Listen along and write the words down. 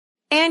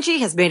Angie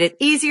has made it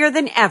easier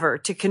than ever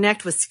to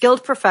connect with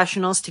skilled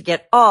professionals to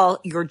get all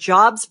your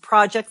jobs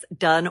projects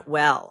done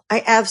well.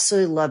 I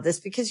absolutely love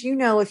this because,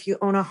 if you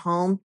own a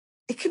home,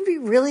 it can be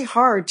really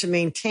hard to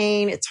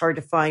maintain. It's hard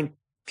to find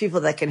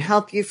people that can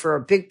help you for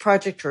a big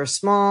project or a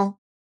small.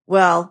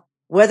 Well,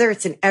 whether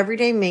it's in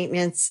everyday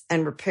maintenance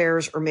and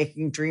repairs or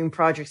making dream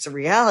projects a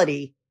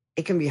reality,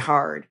 it can be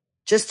hard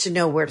just to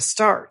know where to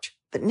start.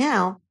 But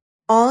now,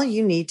 all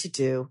you need to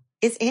do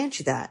is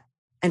Angie that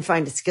and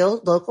find a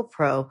skilled local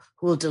pro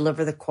who will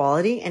deliver the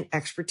quality and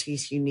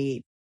expertise you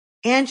need.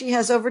 Angie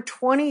has over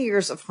 20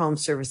 years of home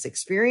service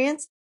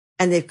experience,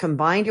 and they've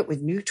combined it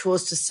with new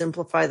tools to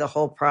simplify the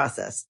whole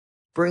process.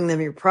 Bring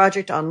them your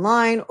project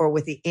online or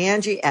with the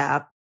Angie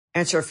app,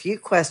 answer a few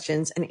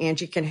questions, and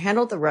Angie can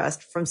handle the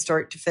rest from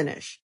start to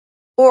finish.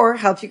 Or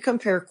help you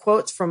compare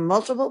quotes from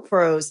multiple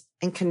pros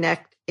and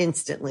connect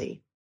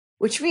instantly,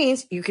 which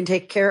means you can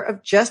take care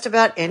of just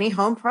about any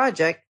home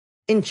project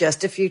in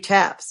just a few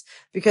taps.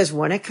 Because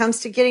when it comes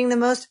to getting the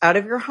most out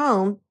of your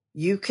home,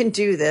 you can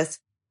do this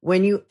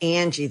when you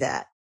Angie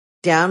that.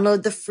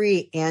 Download the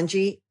free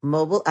Angie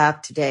mobile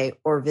app today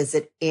or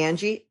visit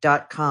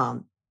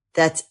Angie.com.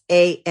 That's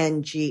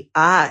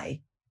ANGI.com.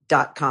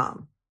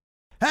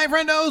 Hey,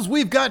 friendos,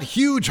 we've got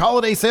huge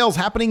holiday sales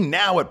happening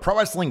now at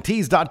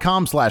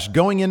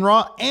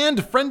ProWrestlingTees.com/GoingInRaw and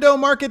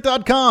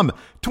FriendoMarket.com.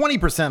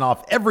 20%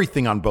 off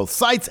everything on both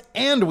sites,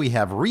 and we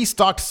have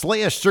restocked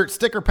Slaya shirt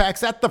sticker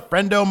packs at the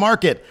Friendo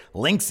Market.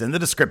 Links in the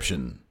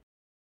description.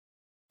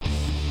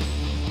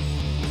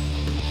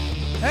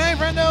 Hey,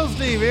 friendos,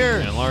 Steve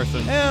here. And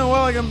Larson. And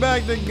welcome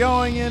back to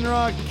Going In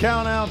Raw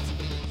Countout.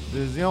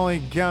 This is the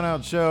only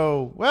countout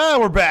show. Well,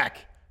 we're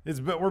back.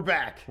 We're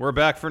back. We're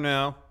back for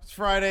now. It's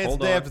Friday. It's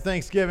the day after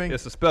Thanksgiving.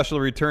 It's a special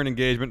return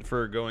engagement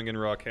for Going In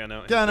Raw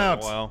Countout.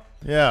 Countout. While.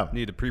 Yeah.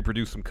 Need to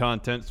pre-produce some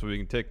content so we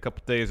can take a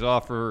couple days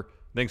off for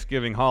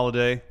Thanksgiving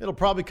holiday. It'll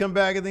probably come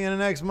back at the end of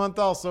next month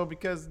also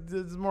because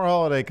there's more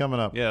holiday coming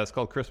up. Yeah, it's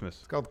called Christmas.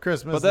 It's called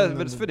Christmas. But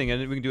it's fitting,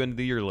 and we can do end of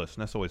the year list,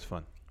 and that's always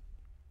fun.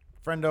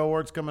 Friendo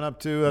Awards coming up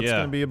too. That's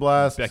going to be a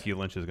blast. Becky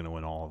Lynch is going to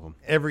win all of them.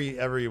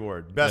 Every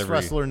award. Best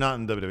wrestler not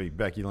in WWE,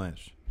 Becky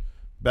Lynch.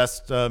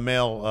 Best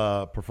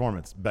male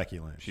performance, Becky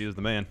Lynch. She is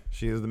the man.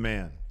 She is the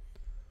man.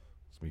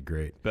 It's going to be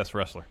great. Best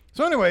wrestler.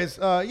 So anyways,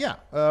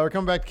 we're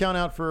coming back to Count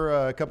Out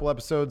for a couple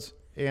episodes,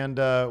 and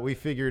we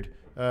figured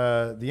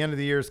the end of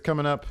the year is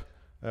coming up,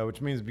 which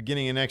means the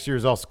beginning of next year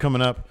is also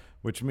coming up,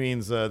 which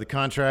means the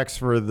contracts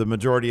for the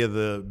majority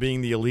of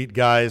being the elite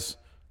guys,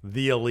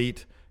 the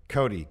elite,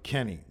 Cody,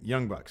 Kenny,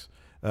 Young Bucks,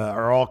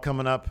 are all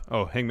coming up.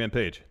 Oh, Hangman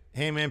Page.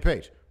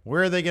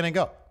 Where are they going to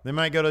go? They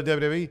might go to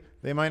WWE.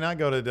 They might not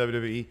go to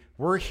WWE.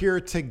 We're here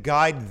to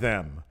guide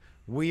them.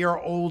 We are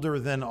older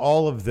than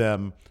all of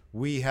them.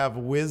 We have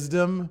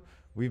wisdom.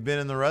 We've been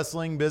in the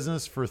wrestling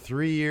business for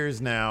 3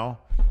 years now.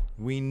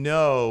 We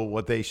know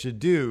what they should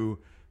do,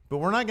 but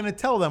we're not going to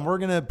tell them. We're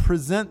going to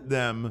present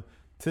them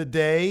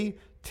today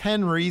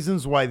 10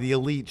 reasons why the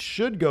elite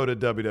should go to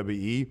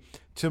WWE.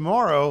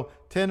 Tomorrow,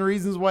 10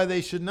 reasons why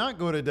they should not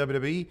go to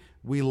WWE.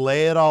 We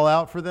lay it all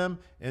out for them,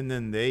 and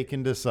then they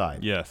can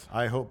decide. Yes.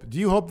 Do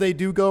you hope they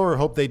do go or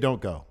hope they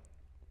don't go?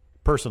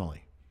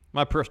 Personally.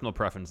 My personal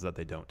preference is that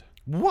they don't.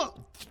 What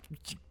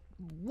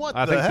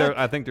the heck?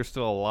 I think there's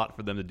still a lot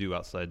for them to do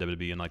outside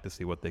WWE and like to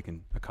see what they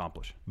can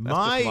accomplish.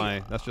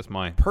 That's just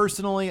my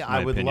personally,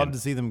 I would opinion. love to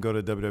see them go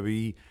to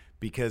WWE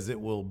because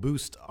it will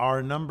boost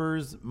our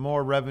numbers,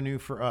 more revenue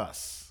for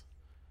us.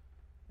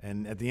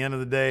 And at the end of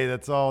the day,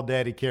 that's all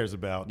Daddy cares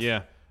about.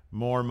 Yeah.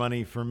 More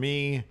money for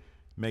me.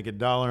 Make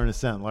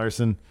 $1.01,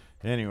 Larson.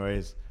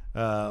 Anyways,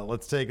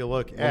 let's take a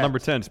look at number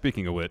 10,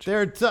 speaking of which.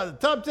 They're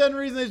top 10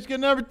 reasons they should get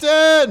number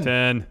 10.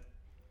 10.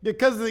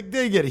 Because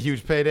they get a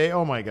huge payday.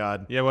 Oh, my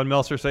God. Yeah, what did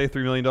Meltzer say?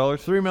 $3 million?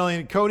 $3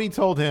 million. Cody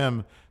told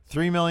him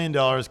 $3 million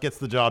gets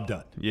the job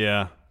done.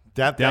 Yeah.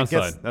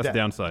 Downside. That's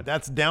downside.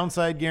 That's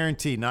downside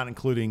guaranteed, not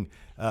including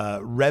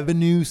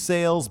revenue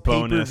sales,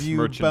 bonus, pay-per-view,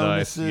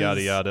 merchandise, bonuses,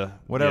 yada, yada.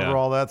 whatever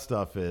all that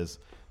stuff is.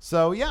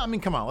 So, yeah, I mean,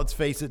 come on. Let's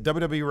face it.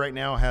 WWE right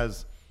now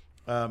has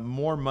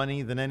more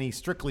money than any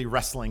strictly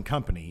wrestling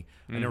company.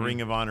 Mm-hmm. And a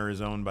Ring of Honor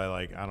is owned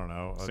by,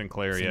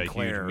 Sinclair, yeah,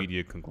 huge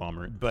media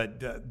conglomerate. But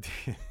they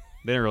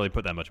didn't really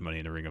put that much money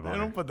into Ring of Honor.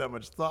 They don't put that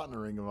much thought in a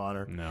Ring of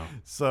Honor. No.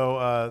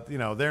 So,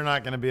 they're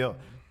not going to be able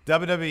 –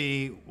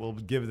 WWE will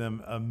give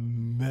them a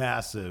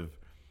massive,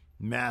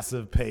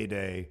 massive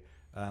payday.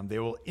 They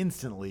will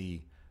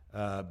instantly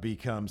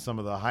become some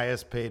of the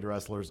highest paid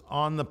wrestlers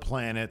on the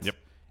planet. Yep.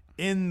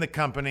 In the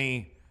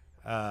company.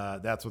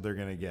 That's what they're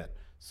going to get.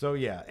 So,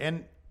 yeah.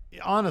 And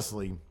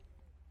honestly,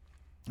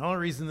 the only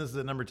reason this is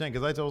at number 10,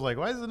 because I was like,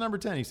 why is it number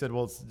 10? He said,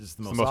 well, it's just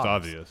the most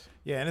obvious.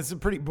 Yeah, and it's a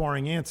pretty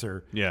boring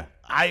answer. Yeah.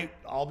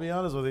 I'll be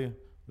honest with you.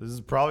 This is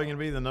probably going to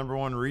be the number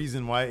one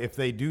reason why, if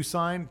they do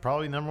sign,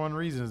 probably number one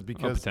reason is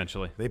because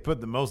potentially they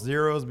put the most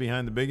zeros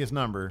behind the biggest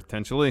number.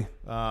 Potentially.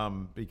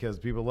 Because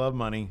people love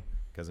money,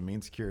 because it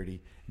means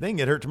security. They can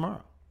get hurt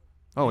tomorrow.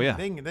 Oh, yeah.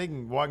 They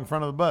can walk in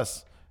front of the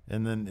bus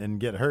and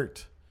get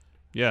hurt.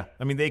 Yeah.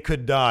 I mean, they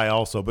could die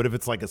also, but if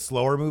it's like a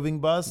slower moving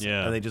bus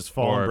and they just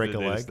fall and break a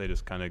leg. They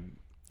just kind of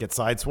get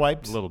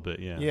sideswiped. A little bit,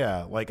 yeah.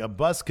 Yeah, like a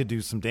bus could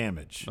do some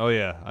damage. Oh,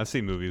 yeah. I've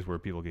seen movies where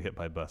people get hit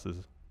by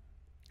buses.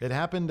 It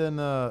happened in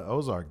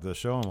Ozark, the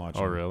show I'm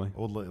watching. Oh, really?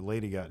 Old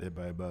lady got hit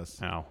by a bus.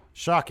 Ow.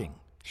 Shocking.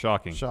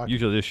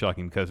 Usually it is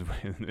shocking because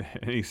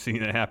any scene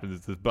that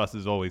happens, the bus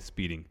is always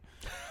speeding.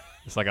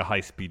 It's like a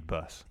high-speed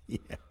bus. Yeah.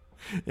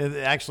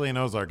 Actually, in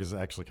Ozark, is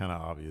actually kind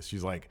of obvious.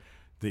 She's like,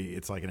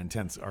 it's like an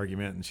intense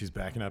argument, and she's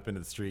backing up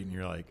into the street, and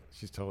you're like,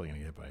 she's totally going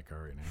to get hit by a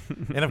car right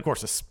now. And, of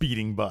course, a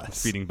speeding bus. A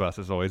speeding bus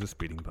is always a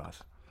speeding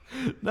bus.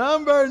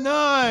 Number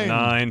 9.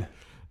 9.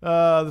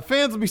 The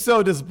fans will be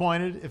so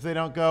disappointed if they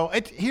don't go.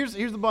 Here's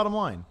the bottom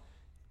line.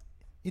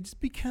 It'd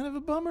just be kind of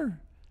a bummer.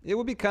 It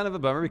would be kind of a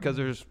bummer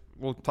because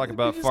we'll talk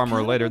about far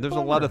more later. There's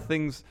a lot of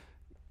things.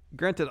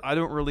 Granted, I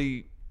don't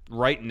really,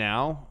 right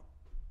now,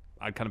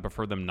 I'd kind of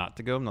prefer them not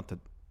to go. Not that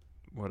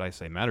what I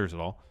say matters at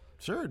all.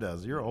 Sure it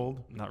does. You're old.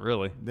 Not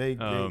really.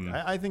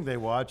 I think they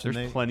watch.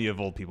 There's plenty of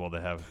old people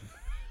that have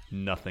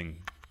nothing.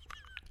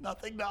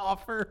 Nothing to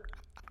offer.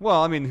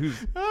 Well, I mean,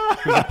 whose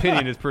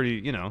opinion is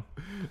pretty,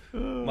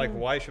 like,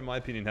 why should my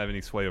opinion have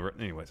any sway over it?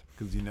 Anyways.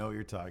 Because you know what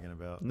you're talking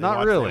about.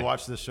 Really. They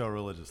watch this show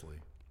religiously.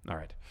 All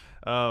right.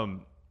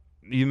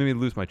 You made me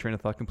lose my train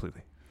of thought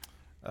completely.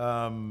 You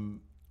I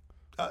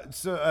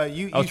was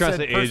trying to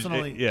say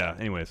personally,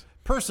 anyways.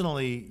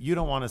 Personally, you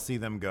don't want to see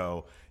them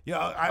go.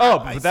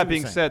 But that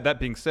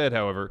being said,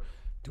 however,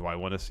 do I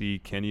want to see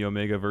Kenny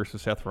Omega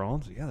versus Seth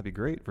Rollins? Yeah, that'd be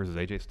great. Versus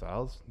AJ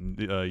Styles,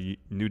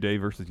 New Day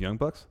versus Young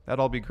Bucks. That'd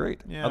all be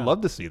great. Yeah. I'd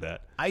love to see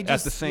that. At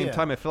the same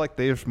time, I feel like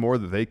there's more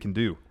that they can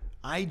do.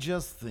 I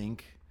just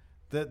think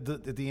that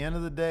at the end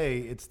of the day,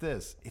 it's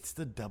this. It's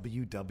the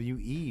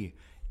WWE.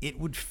 It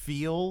would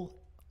feel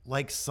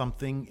like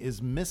something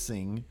is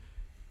missing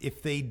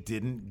if they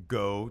didn't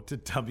go to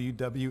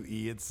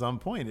WWE at some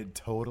point. It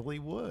totally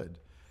would.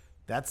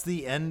 That's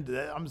the end.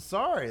 I'm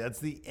sorry. That's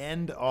the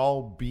end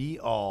all be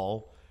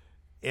all.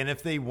 And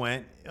if they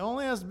went, it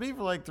only has to be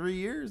for like 3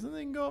 years, and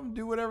they can go and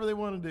do whatever they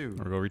want to do.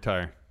 Or go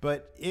retire.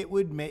 But it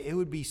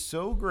would be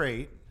so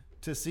great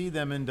to see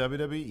them in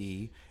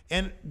WWE.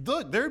 And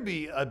look, there'd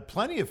be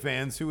plenty of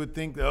fans who would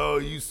think, oh,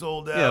 you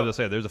sold out. Yeah, I was going to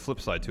say, there's a flip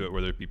side to it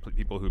where there'd be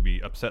people who'd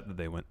be upset that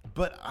they went.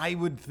 But I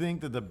would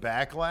think that the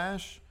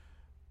backlash,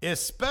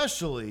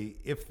 especially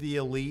if the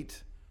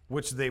Elite,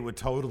 which they would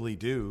totally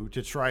do,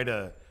 to try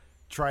to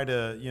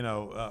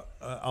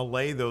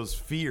allay those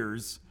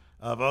fears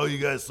of, oh, you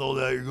guys sold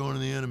out, you're going to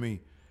the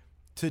enemy.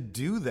 To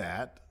do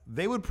that,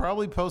 they would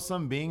probably post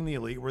some being the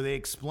Elite where they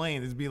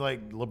explain, it'd be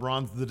like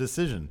LeBron's The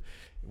Decision,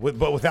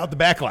 but without the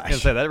backlash. I was going to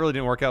say, that really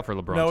didn't work out for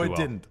LeBron No, too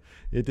well.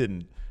 It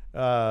didn't.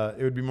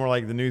 It would be more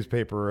like the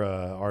newspaper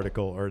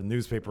article or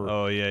newspaper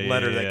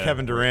letter that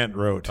Kevin Durant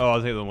wrote. Oh, I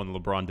was thinking the one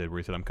that LeBron did where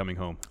he said, I'm coming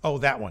home. Oh,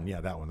 that one.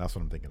 Yeah, that one. That's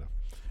what I'm thinking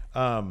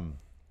of.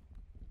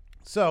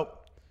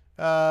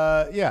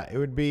 It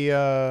would be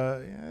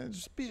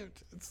just be.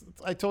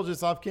 I told you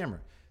this off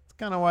camera. It's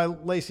kind of why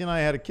Lacey and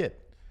I had a kid.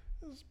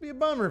 It'd be a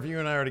bummer if you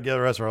and I were together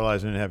the rest of our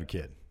lives and didn't have a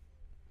kid.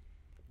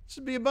 It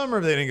should be a bummer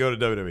if they didn't go to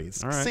WWE.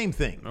 It's the same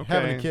thing. Okay.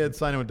 Having a kid,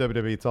 signing with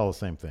WWE, it's all the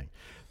same thing.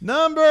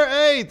 Number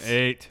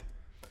 8.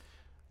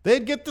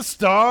 They'd get the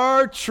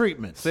star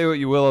treatment. Say what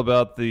you will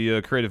about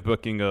the creative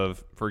booking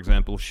of, for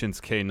example,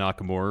 Shinsuke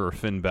Nakamura or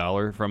Finn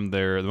Balor. The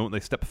moment they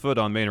step foot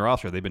on main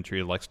roster, they've been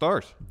treated like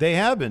stars. They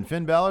have been.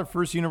 Finn Balor,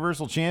 first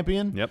Universal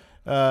Champion. Yep.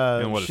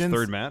 And his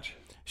third match?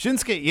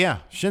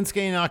 Shinsuke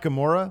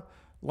Nakamura.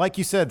 Like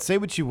you said, say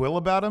what you will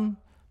about him.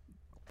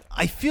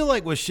 I feel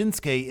like with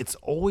Shinsuke, it's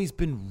always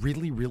been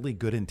really, really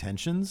good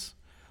intentions.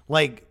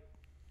 Like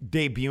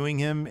debuting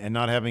him and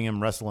not having him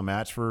wrestle a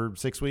match for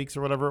 6 weeks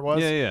or whatever it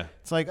was. Yeah.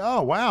 It's like,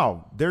 oh,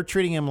 wow. They're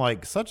treating him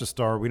like such a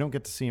star. We don't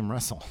get to see him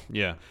wrestle.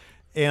 Yeah.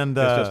 And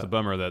it's just a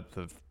bummer that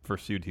the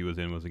first feud he was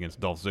in was against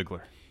Dolph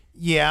Ziggler.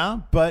 Yeah,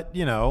 but,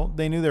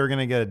 they knew they were going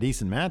to get a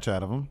decent match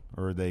out of him,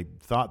 or they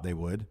thought they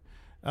would.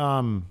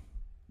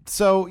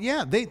 So,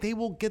 yeah, they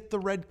will get the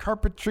red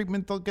carpet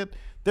treatment.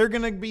 They're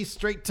going to be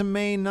straight to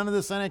main. None of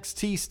this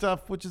NXT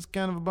stuff, which is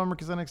kind of a bummer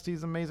because NXT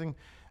is amazing.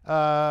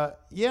 They're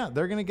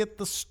going to get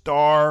the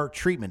star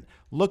treatment.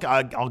 Look,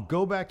 I'll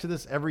go back to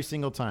this every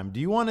single time. Do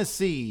you want to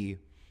see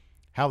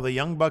how the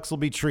Young Bucks will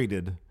be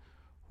treated?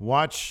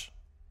 Watch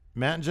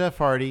Matt and Jeff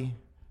Hardy,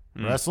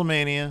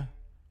 WrestleMania.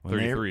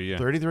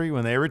 33,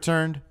 when they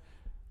returned.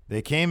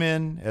 They came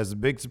in as a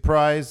big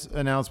surprise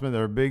announcement. They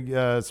were a big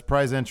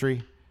surprise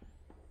entry.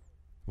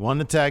 Won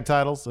the tag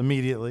titles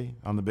immediately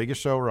on the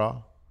biggest show,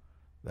 Raw.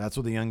 That's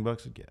what the Young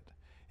Bucks would get.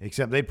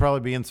 Except they'd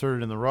probably be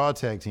inserted in the Raw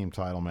tag team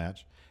title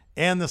match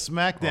and the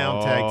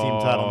SmackDown tag team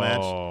title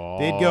match.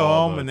 They'd go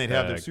home and they'd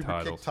have their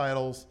Super Kick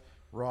titles,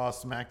 Raw,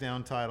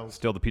 SmackDown titles.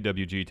 Still the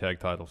PWG tag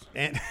titles.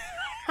 And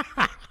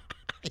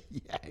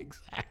yeah,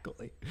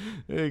 exactly.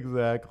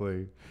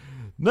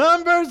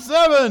 Number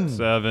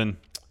 7.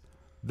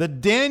 The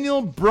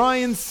Daniel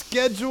Bryan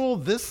schedule.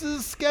 This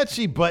is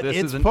sketchy, but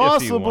it's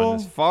possible.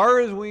 As far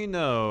as we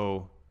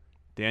know,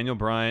 Daniel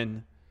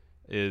Bryan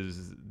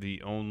is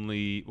the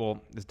only.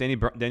 Well, it's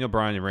Daniel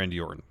Bryan and Randy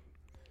Orton.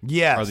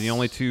 Yes, are the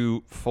only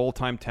two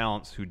full-time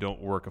talents who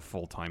don't work a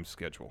full-time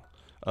schedule.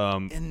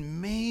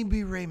 And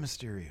maybe Rey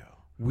Mysterio.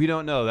 We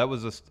don't know. That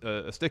was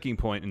a sticking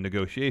point in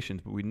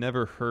negotiations, but we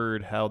never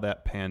heard how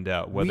that panned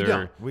out.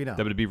 Whether we don't.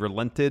 WWE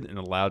relented and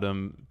allowed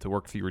him to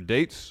work fewer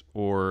dates,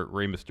 or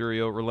Rey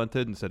Mysterio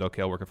relented and said,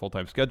 okay, I'll work a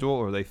full-time schedule,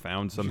 or they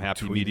found some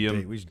happy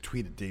medium. We should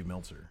tweet at Dave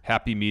Meltzer.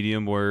 Happy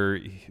medium where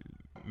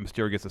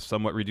Mysterio gets a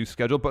somewhat reduced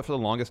schedule, but for the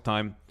longest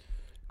time,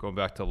 going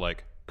back to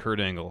like Kurt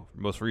Angle,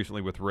 most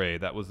recently with Rey,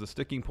 that was the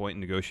sticking point in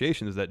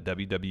negotiations, that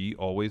WWE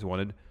always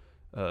wanted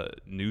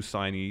new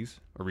signees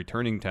or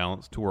returning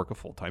talents to work a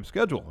full-time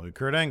schedule. Like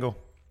Kurt Angle.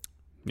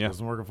 Yeah.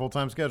 Doesn't work a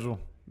full-time schedule.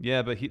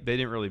 Yeah, but they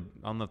didn't really,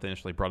 I don't know if they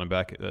initially brought him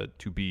back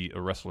to be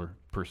a wrestler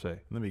per se.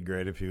 That'd be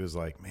great if he was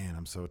like, man,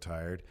 I'm so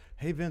tired.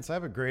 Hey, Vince, I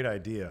have a great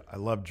idea. I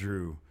love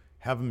Drew.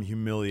 Have him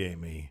humiliate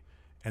me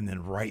and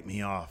then write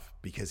me off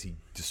because he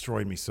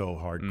destroyed me so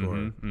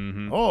hardcore.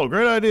 Oh,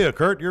 great idea,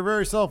 Kurt. You're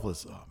very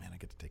selfless. Oh, man, I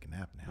get to take a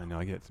nap now. I know,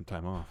 I get some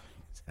time off.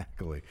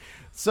 Exactly.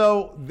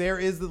 So there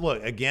is the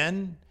look.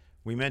 Again,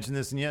 we mentioned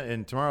this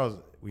in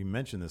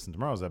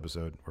tomorrow's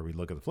episode where we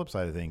look at the flip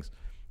side of things.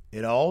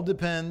 It all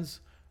depends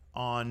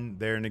on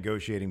their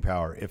negotiating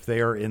power. If they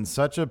are in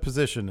such a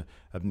position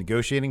of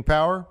negotiating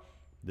power,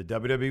 the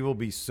WWE will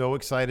be so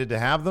excited to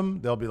have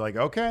them. They'll be like,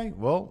 okay,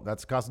 well,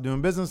 that's the cost of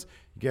doing business.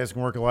 You guys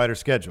can work a lighter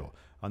schedule.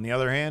 On the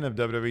other hand, if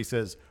WWE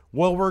says,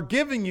 well, we're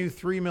giving you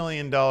 $3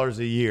 million a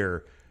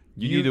year,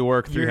 you need to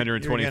work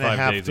 325 days a year. You're going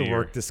to have to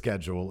work year. the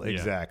schedule.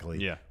 Exactly.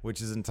 Yeah.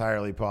 Which is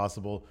entirely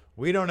possible.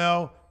 We don't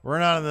know. We're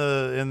not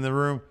in the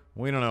room.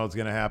 We don't know what's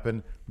going to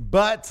happen.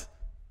 But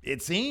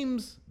it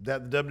seems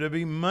that the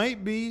WWE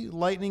might be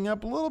lightening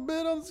up a little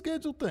bit on the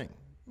schedule thing.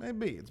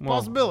 Maybe. It's a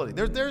possibility.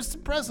 There's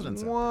some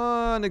precedence.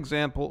 One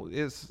example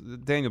is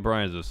Daniel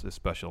Bryan is a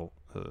special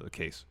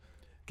case,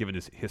 given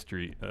his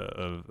history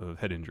of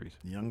head injuries.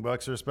 The Young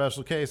Bucks are a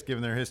special case,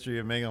 given their history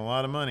of making a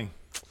lot of money.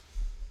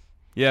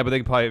 Yeah, but they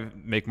can probably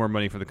make more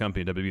money for the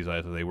company in WWE's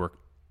eyes if they work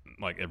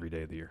like every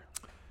day of the year.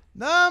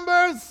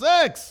 Number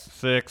 6.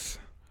 6.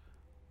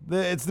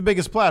 It's the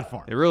biggest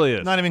platform. It really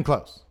is. Not even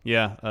close.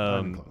 Yeah. Not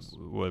even close.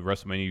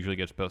 WrestleMania usually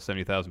gets about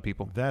 70,000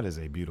 people. That is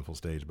a beautiful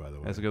stage, by the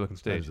way. That's a good-looking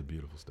stage. That is a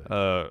beautiful stage.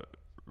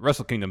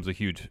 Wrestle Kingdom's a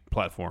huge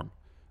platform,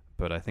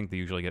 but I think they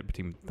usually get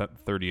between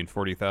 30 and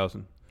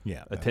 40,000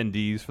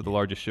 attendees for the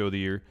largest show of the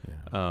year.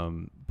 Yeah.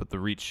 But the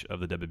reach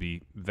of the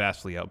WWE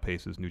vastly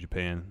outpaces New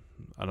Japan.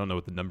 I don't know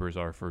what the numbers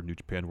are for New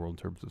Japan World in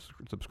terms of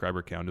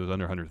subscriber count. It was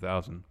under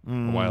 100,000 a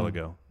while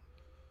ago.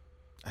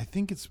 I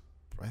think it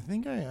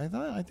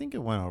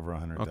went over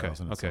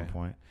 100,000 at some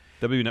point.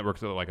 WWE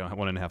Network's like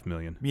 1.5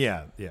 million.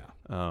 Yeah.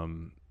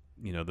 The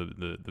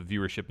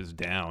viewership is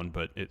down,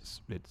 but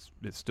it's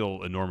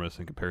still enormous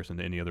in comparison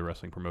to any other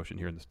wrestling promotion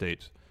here in the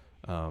States.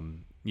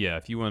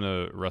 If you want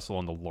to wrestle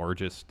on the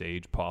largest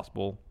stage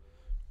possible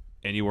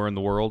anywhere in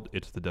the world,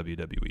 it's the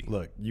WWE.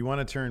 Look, you want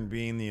to turn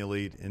Being the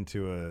Elite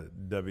into a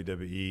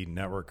WWE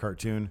Network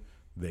cartoon,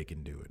 they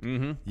can do it.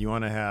 Mm-hmm. You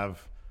want to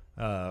have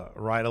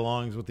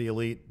ride-alongs with the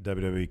Elite,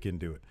 WWE can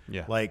do it.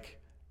 Yeah. Like,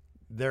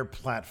 their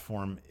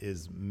platform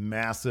is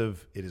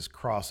massive. It is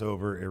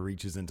crossover. It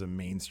reaches into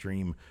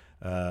mainstream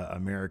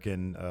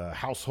American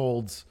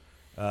households,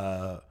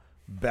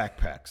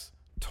 backpacks,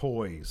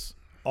 toys,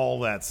 all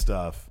that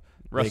stuff.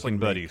 Wrestling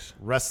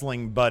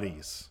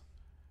buddies.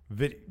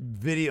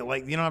 Video,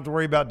 like, you don't have to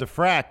worry about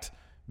Diffract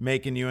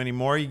making you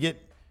anymore. You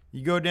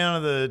go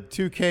down to the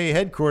 2K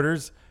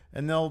headquarters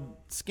and they'll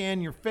scan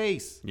your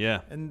face.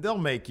 Yeah. And they'll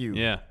make you.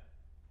 Yeah.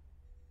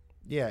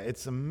 Yeah,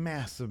 it's a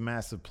massive,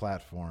 massive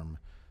platform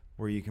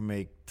where you can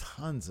make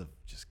tons of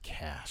just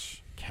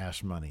cash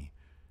money,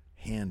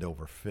 hand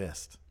over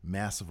fist,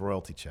 massive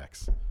royalty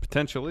checks.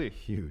 Potentially.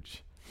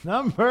 Huge.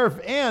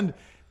 And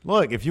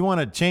look, if you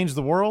want to change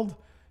the world,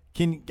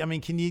 come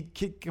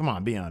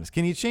on, be honest.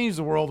 Can you change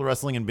the world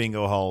wrestling in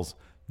bingo halls?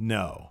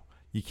 No,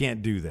 you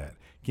can't do that.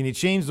 Can you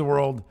change the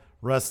world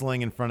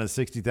wrestling in front of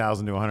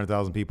 60,000 to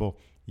 100,000 people?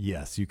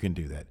 Yes, you can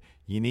do that.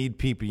 You need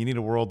people. You need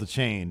a world to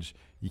change.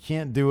 You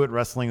can't do it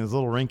wrestling in those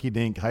little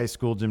rinky-dink high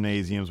school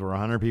gymnasiums where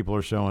 100 people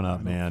are showing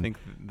up, man. I think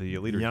the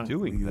Elite are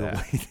doing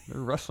that.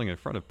 They're wrestling in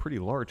front of pretty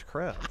large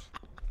crowds.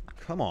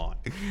 Come on.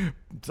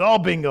 It's all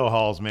bingo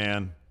halls,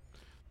 man.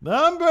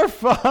 Number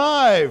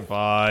 5.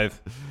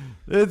 5.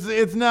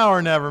 It's now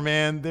or never,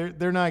 man.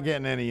 They're not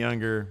getting any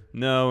younger.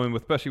 No, and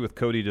especially with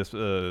Cody just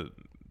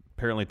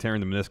apparently tearing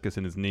the meniscus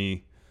in his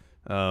knee.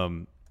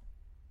 None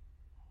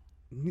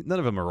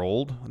of them are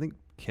old. I think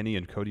Kenny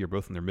and Cody are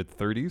both in their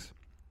mid-30s.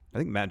 I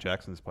think Matt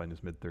Jackson's probably in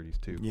his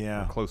mid-30s too.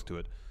 Yeah. Or close to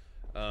it.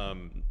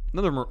 None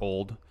of them are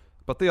old,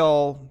 but they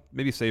all,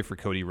 maybe save for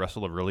Cody,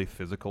 wrestle a really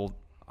physical,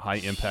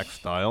 high-impact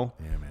style.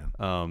 Yeah,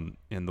 man.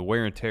 And the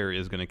wear and tear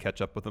is going to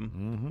catch up with them.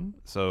 Mm-hmm.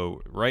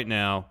 So right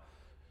now,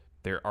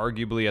 they're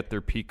arguably at their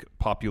peak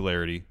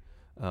popularity.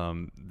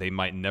 They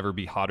might never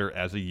be hotter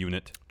as a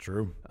unit.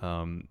 True.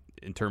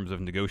 In terms of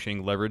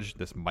negotiating leverage,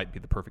 this might be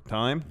the perfect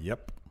time.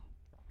 Yep.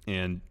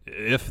 And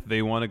if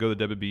they want to go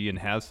to WWE and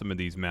have some of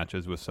these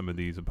matches with some of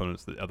these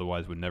opponents that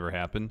otherwise would never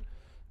happen,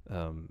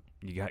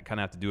 you kind of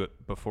have to do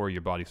it before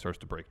your body starts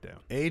to break down.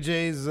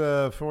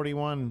 AJ's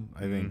 41, I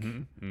think.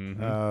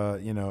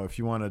 You know, if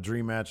you want a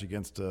dream match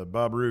against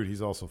Bob Roode,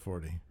 he's also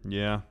 40.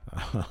 Yeah.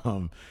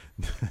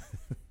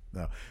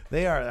 No,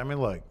 they are. I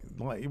mean, look,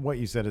 what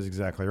you said is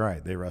exactly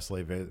right. They wrestle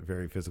a very,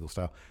 very physical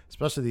style,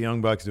 especially the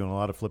Young Bucks doing a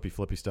lot of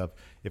flippy stuff.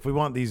 If we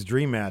want these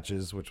dream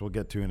matches, which we'll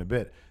get to in a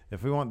bit,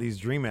 if we want these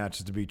dream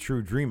matches to be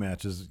true dream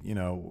matches, you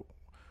know,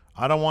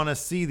 I don't want to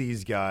see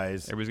these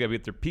guys. Everybody's got to be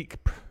at their peak.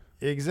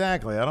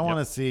 Exactly. I don't want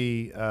to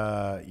see,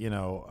 you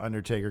know,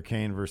 Undertaker,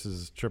 Kane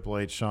versus Triple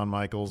H, Shawn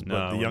Michaels,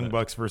 but the Young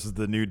Bucks versus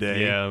the New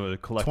Day. Yeah,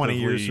 20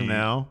 years from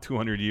now.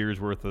 200 years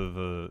worth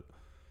of.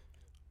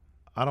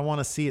 I don't want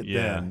to see it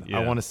then.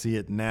 I want to see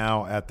it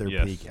now at their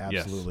peak.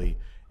 Absolutely. Yes.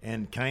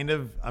 And kind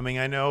of, I mean,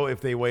 I know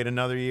if they wait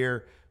another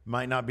year,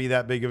 might not be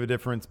that big of a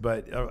difference,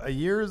 but a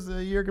year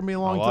can be a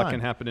long time. A lot can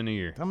happen in a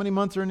year. How many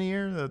months are in a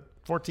year?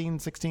 14,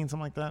 16,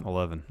 something like that?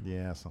 11.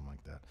 Yeah, something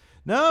like that.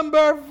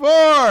 Number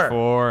 4.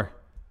 4.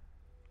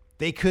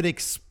 They could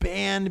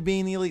expand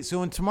being the elite.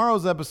 So in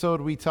tomorrow's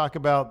episode, we talk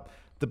about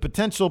the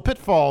potential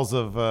pitfalls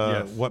of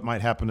what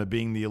might happen to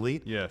being the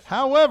elite. Yes.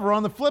 However,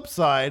 on the flip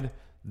side,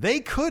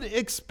 they could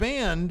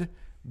expand.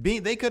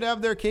 They could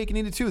have their cake and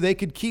eat it too. They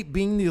could keep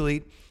being the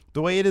elite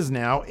the way it is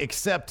now,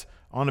 except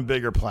on a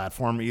bigger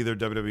platform, either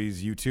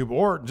WWE's YouTube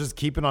or just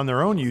keep it on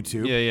their own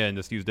YouTube. Yeah, and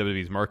just use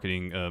WWE's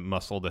marketing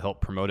muscle to help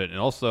promote it. And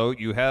also,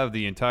 you have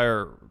the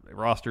entire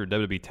roster of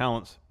WWE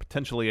talents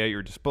potentially at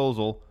your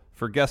disposal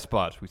for guest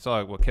spots. We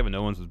saw what Kevin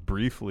Owens was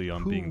briefly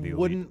on being the elite. Who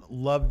wouldn't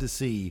love to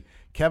see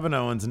Kevin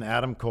Owens and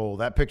Adam Cole,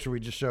 that picture we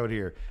just showed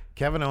here,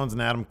 Kevin Owens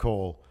and Adam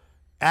Cole,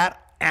 at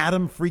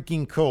Adam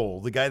freaking Cole,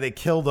 the guy they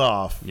killed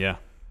off. Yeah.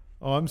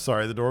 Oh, I'm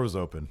sorry, the door was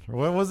open.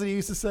 What was it he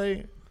used to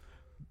say?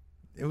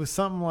 It was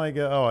something like,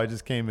 I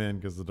just came in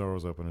because the door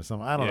was open or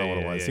something. I don't know what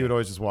it was. He would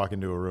always just walk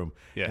into a room.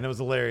 Yeah. And it was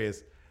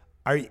hilarious.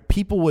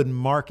 People would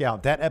mark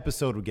out. That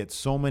episode would get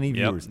so many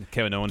viewers.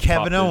 Kevin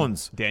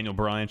Owens. Daniel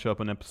Bryan show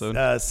up in an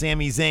episode.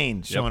 Sami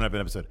Zayn showing up in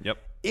an episode. Yep.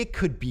 It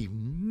could be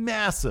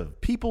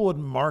massive. People would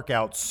mark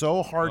out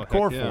so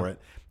hardcore for it.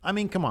 I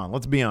mean, come on.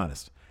 Let's be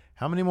honest.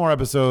 How many more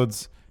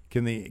episodes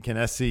can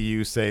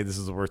SCU say this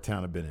is the worst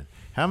town I've been in?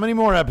 How many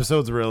more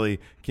episodes really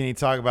can you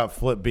talk about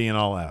Flip being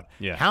all out?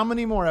 Yeah. How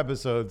many more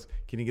episodes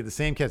can you get the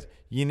same cast?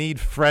 You need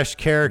fresh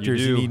characters.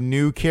 You need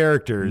new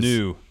characters.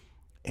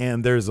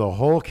 And there's a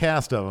whole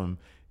cast of them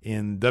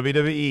in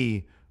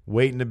WWE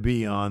waiting to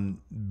be on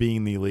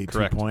Being the Elite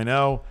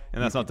 2.0.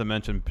 And that's not to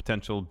mention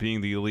potential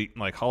Being the Elite,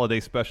 like holiday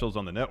specials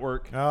on the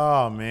network.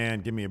 Oh, man,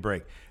 give me a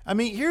break. I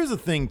mean, here's the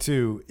thing,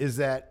 too, is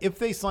that if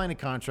they sign a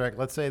contract,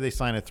 let's say they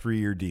sign a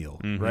 3-year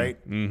deal, right?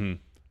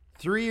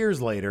 3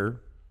 years later,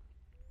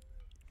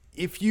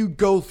 if you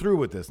go through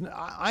with this,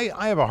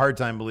 I have a hard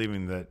time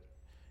believing that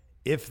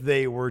if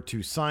they were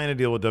to sign a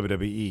deal with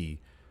WWE,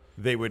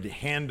 they would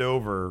hand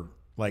over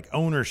like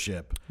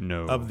ownership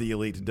of the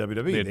Elite to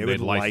WWE. They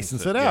would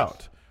license it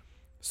out.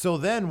 So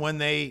then when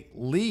they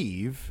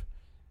leave,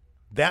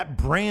 that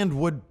brand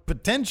would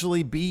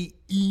potentially be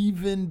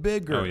even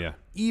bigger. Oh, yeah.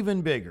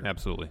 Even bigger.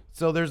 Absolutely.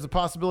 So there's the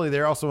possibility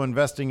they're also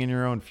investing in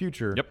your own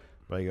future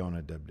by going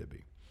to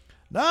WWE.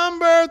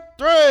 Number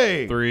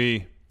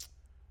 3.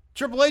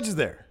 Triple H is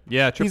there.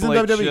 Yeah, Triple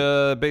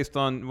H, based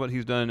on what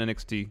he's done in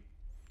NXT,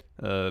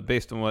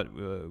 based on what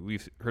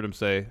we've heard him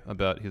say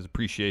about his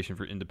appreciation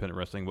for independent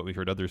wrestling, what we've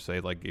heard others say,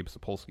 like Gabe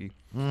Sapolsky,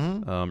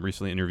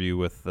 recently interview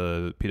with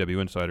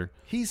PW Insider.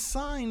 He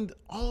signed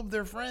all of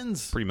their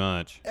friends. Pretty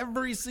much.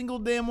 Every single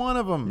damn one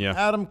of them. Yeah.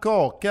 Adam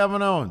Cole,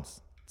 Kevin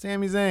Owens,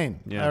 Sami Zayn.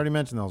 Yeah. I already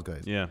mentioned those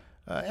guys. Yeah.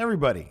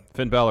 Everybody.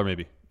 Finn Balor,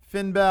 maybe.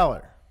 Finn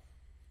Balor,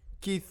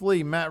 Keith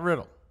Lee, Matt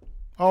Riddle,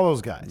 all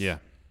those guys. Yeah.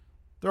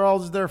 They're all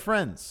just their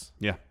friends.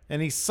 Yeah. And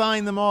he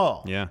signed them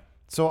all. Yeah.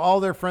 So all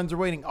their friends are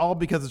waiting, all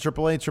because of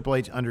Triple H. Triple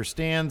H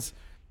understands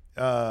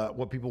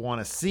what people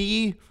want to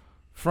see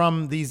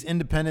from these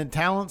independent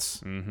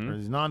talents, or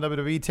these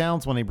non-WWE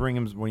talents when he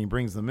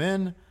brings them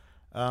in.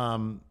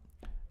 And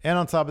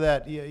on top of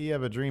that, you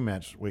have a dream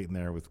match waiting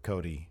there with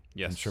Cody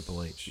and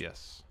Triple H.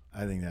 Yes.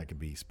 I think that could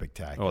be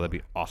spectacular. Oh, that'd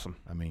be awesome.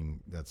 I mean,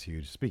 that's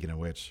huge. Speaking of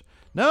which,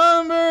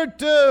 number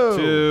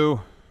 2.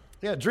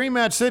 Yeah, Dream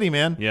Match City,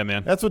 man. Yeah,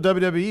 man. That's what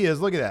WWE is.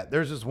 Look at that.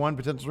 There's just one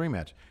potential dream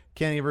match.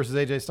 Kenny versus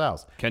AJ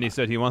Styles. Kenny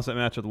said he wants that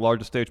match at the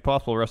largest stage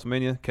possible,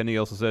 WrestleMania. Kenny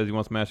also says he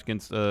wants a match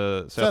against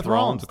Seth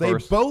Rollins, of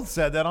course. They both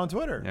said that on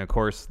Twitter. And, of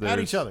course, there's at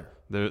each other.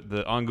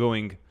 The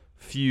ongoing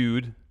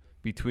feud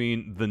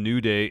between the New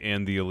Day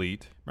and the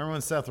Elite. Remember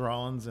when Seth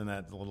Rollins in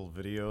that little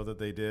video that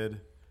they did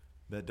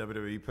that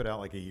WWE put out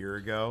like a year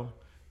ago?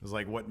 It was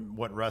like,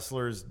 what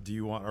wrestlers do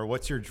you want, or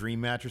what's your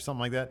dream match or something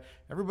like that?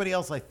 Everybody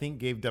else, I think,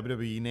 gave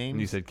WWE names. And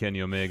he said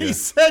Kenny Omega. He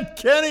said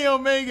Kenny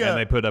Omega. And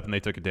they put it up and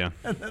they took it down.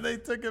 And then they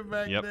took it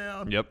back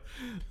down. Yep.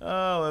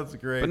 Oh, that's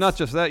great. But not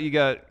just that. You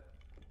got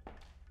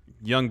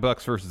Young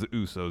Bucks versus the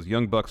Usos,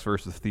 Young Bucks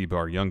versus The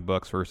Bar, Young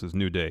Bucks versus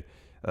New Day.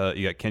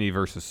 You got Kenny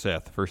versus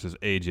Seth versus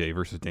AJ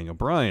versus Daniel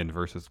Bryan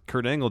versus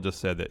Kurt Angle just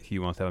said that he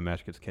wants to have a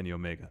match against Kenny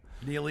Omega.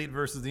 The Elite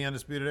versus the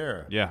Undisputed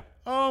Era. Yeah.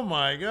 Oh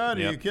my God,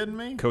 are you kidding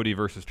me? Cody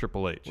versus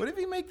Triple H. What if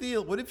you make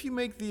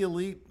the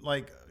Elite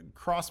like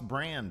cross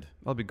brand?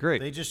 That'll be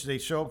great. They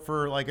show up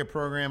for like a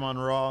program on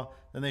Raw,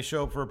 then they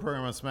show up for a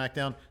program on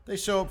SmackDown. They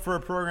show up for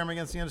a program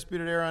against the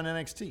Undisputed Era on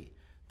NXT.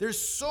 There's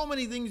so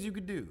many things you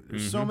could do.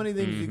 There's so many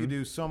things you could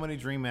do. So many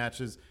dream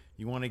matches.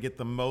 You want to get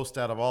the most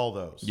out of all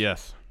those.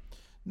 Yes.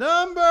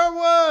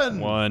 Number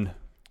one.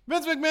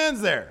 Vince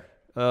McMahon's there.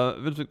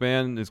 Vince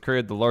McMahon has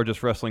created the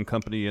largest wrestling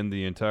company in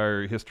the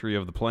entire history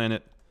of the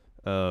planet.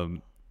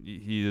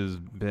 He has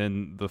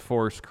been the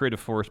creative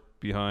force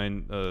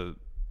behind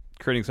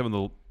creating some of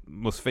the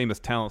most famous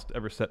talents to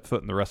ever set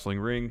foot in the wrestling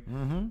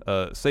ring.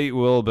 Say it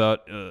will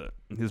about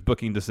his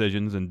booking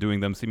decisions and doing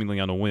them seemingly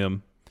on a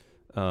whim.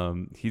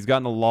 He's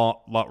gotten a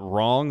lot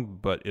wrong,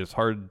 but it's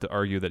hard to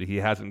argue that he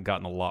hasn't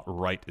gotten a lot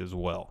right as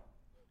well.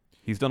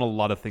 He's done a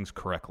lot of things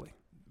correctly.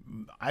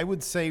 I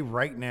would say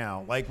right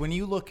now, like when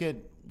you look at,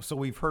 so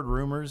we've heard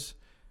rumors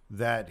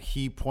that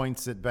he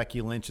points at Becky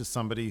Lynch as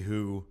somebody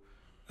who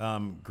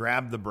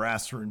grabbed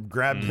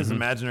his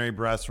imaginary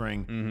brass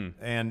ring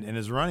and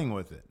is running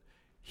with it.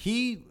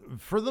 He,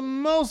 for the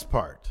most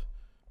part,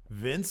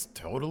 Vince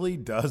totally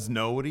does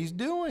know what he's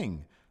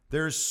doing.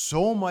 There's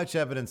so much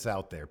evidence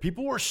out there.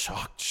 People were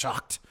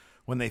shocked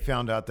when they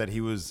found out that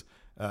he was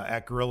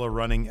at Gorilla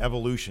running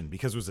Evolution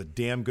because it was a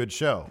damn good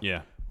show.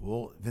 Yeah.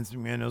 Well, Vince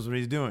McMahon knows what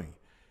he's doing.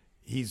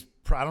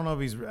 I don't know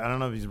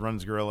if he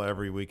runs Gorilla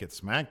every week at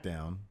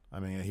SmackDown.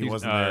 I mean, he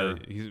wasn't there.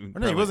 He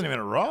wasn't even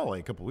at Raw like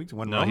a couple weeks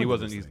ago. No, he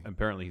wasn't.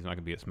 Apparently, he's not going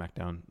to be at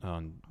SmackDown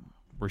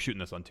we're shooting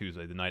this on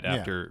Tuesday, the night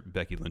after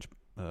Becky Lynch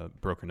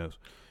broke her nose.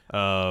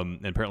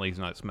 And apparently, he's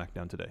not at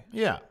SmackDown today.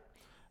 Yeah.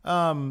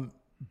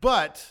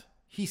 But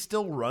he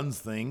still runs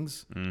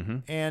things,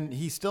 and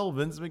he's still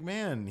Vince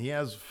McMahon. He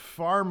has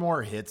far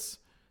more hits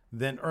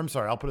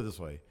I'll put it this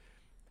way.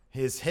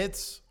 His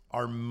hits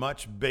are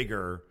much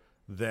bigger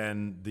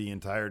than the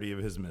entirety of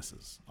his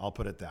misses. I'll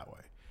put it that way.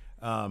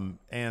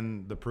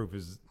 And the proof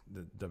is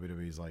that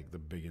WWE is like the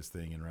biggest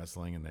thing in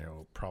wrestling, and they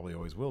probably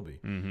always will be.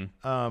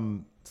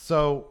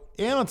 So,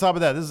 and on top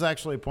of that, this is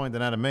actually a point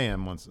that Adam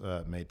Mayhem once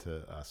made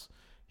to us.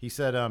 He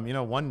said,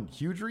 one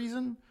huge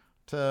reason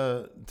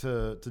to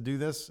do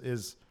this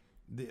is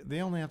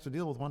they only have to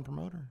deal with one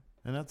promoter,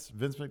 and that's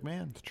Vince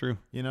McMahon. It's true.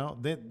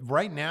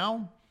 Right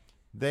now,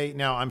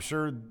 I'm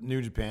sure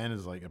New Japan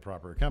is like a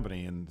proper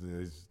company,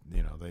 and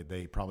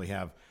they probably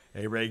have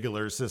a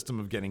regular system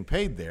of getting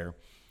paid there.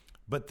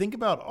 But think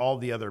about all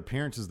the other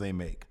appearances they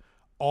make,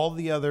 all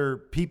the other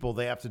people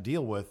they have to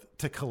deal with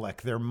to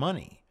collect their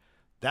money.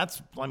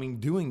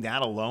 Doing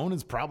that alone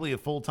is probably a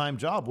full-time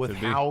job with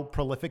how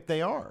prolific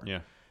they are.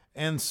 Yeah.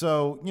 And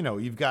so,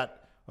 you've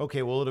got,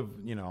 okay, well,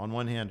 on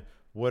one hand,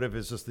 what if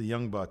it's just the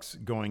Young Bucks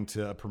going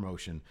to a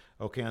promotion?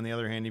 Okay, on the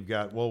other hand, you've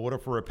got, well, what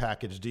if we're a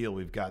package deal?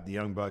 We've got the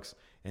Young Bucks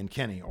and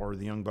Kenny, or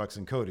the Young Bucks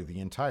and Cody, the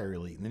entire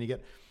Elite. And then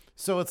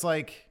so it's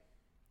like,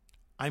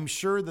 I'm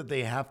sure that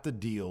they have to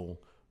deal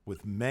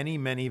with many,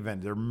 many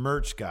vendors. They're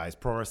merch guys,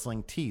 pro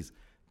wrestling tees.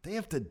 They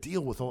have to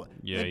deal with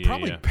they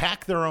probably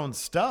pack their own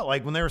stuff.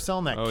 Like when they were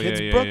selling that kids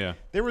book,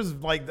 there was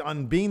like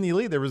on Being the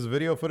Elite, there was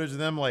video footage of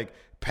them like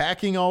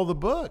packing all the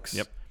books.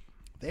 Yep.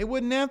 They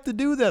wouldn't have to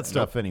do that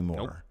stuff anymore.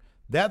 Nope.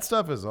 That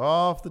stuff is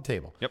off the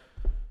table. Yep.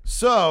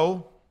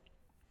 So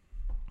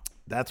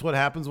that's what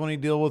happens when you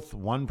deal with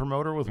one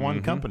promoter with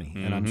one company.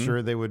 And I'm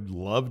sure they would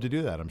love to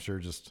do that. I'm sure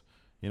just,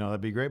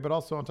 that'd be great. But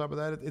also on top of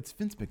that, it's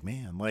Vince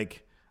McMahon.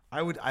 Like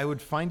I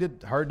would find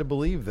it hard to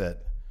believe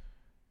that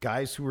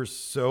guys who are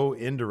so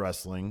into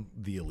wrestling,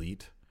 the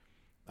Elite.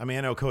 I mean,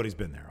 I know Cody's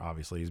been there.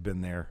 Obviously, he's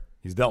been there.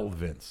 He's dealt with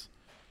Vince.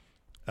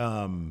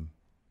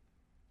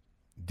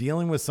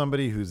 Dealing with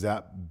somebody who's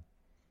that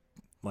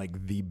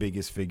like the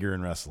biggest figure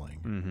in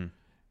wrestling,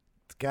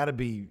 it's got to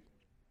be.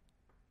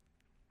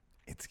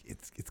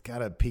 It's got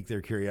to pique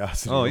their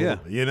curiosity. Oh yeah,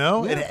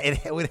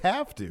 it would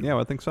have to. Yeah,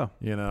 I think so.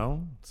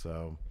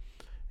 So.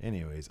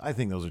 Anyways, I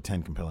think those are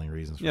 10 compelling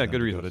reasons for them good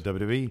to reasons. Go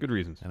to WWE. Good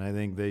reasons. And I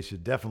think they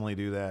should definitely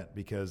do that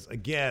because,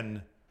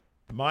 again,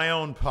 my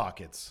own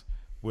pockets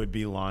would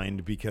be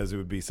lined because it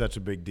would be such a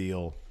big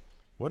deal.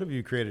 What have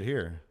you created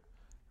here?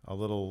 A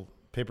little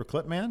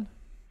paperclip man?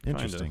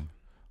 Interesting. Kind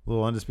of. A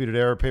little Undisputed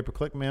Era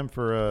paperclip man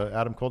for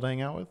Adam Cole to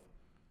hang out with?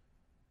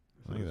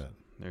 Look at that.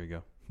 There you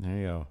go. There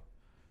you go.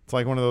 It's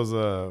like one of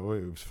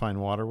those find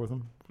water with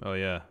them. Oh,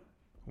 yeah.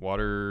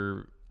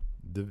 Water...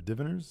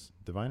 Diviners?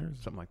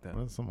 Something like that.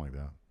 Well, something like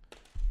that.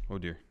 Oh,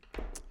 dear.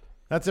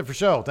 That's it for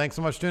show. Thanks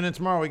so much for tuning in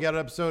tomorrow. We got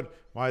an episode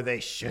why they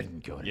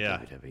shouldn't go to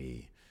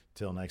WWE.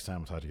 Till next time,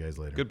 we'll talk to you guys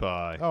later.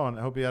 Goodbye. Oh, and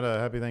I hope you had a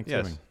happy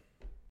Thanksgiving. Yes.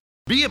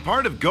 Be a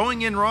part of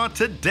Going In Raw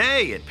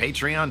today at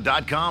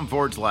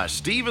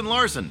patreon.com/Steven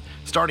Larson.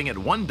 Starting at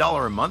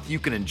 $1 a month, you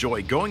can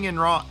enjoy Going In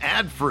Raw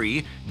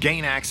ad-free,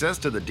 gain access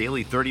to the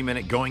daily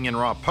 30-minute Going In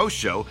Raw post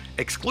show,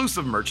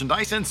 exclusive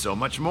merchandise, and so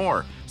much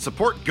more.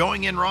 Support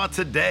Going In Raw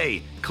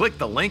today. Click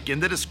the link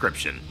in the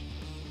description.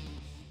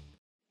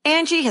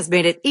 Angie has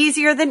made it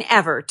easier than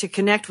ever to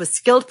connect with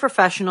skilled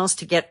professionals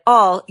to get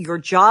all your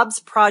jobs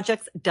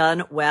projects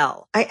done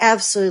well. I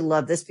absolutely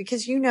love this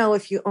because, you know,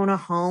 if you own a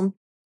home,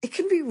 it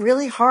can be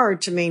really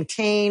hard to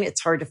maintain.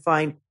 It's hard to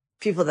find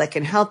people that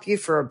can help you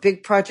for a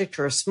big project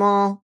or a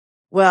small.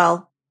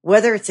 Well,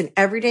 whether it's in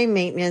everyday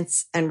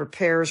maintenance and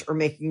repairs or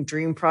making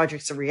dream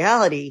projects a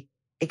reality,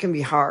 it can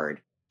be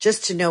hard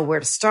just to know where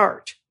to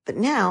start. But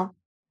now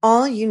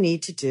all you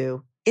need to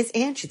do is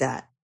Angie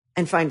that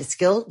and find a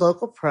skilled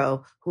local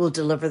pro who will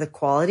deliver the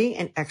quality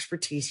and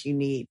expertise you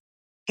need.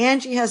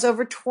 Angie has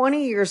over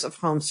 20 years of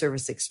home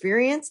service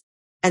experience,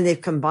 and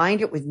they've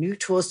combined it with new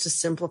tools to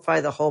simplify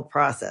the whole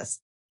process.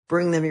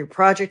 Bring them your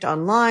project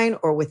online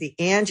or with the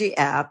Angie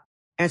app,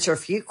 answer a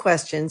few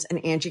questions,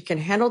 and Angie can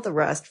handle the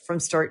rest from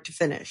start to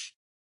finish.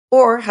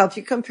 Or help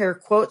you compare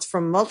quotes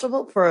from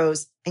multiple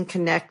pros and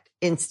connect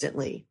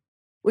instantly,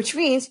 which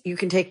means you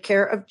can take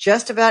care of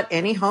just about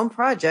any home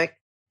project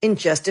in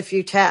just a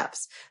few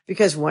taps.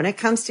 Because when it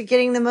comes to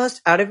getting the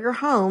most out of your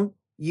home,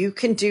 you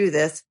can do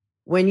this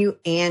when you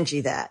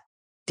Angie that.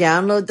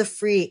 Download the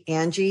free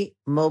Angie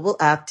mobile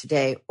app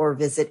today or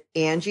visit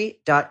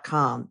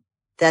Angie.com.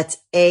 That's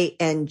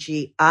ANGI.com.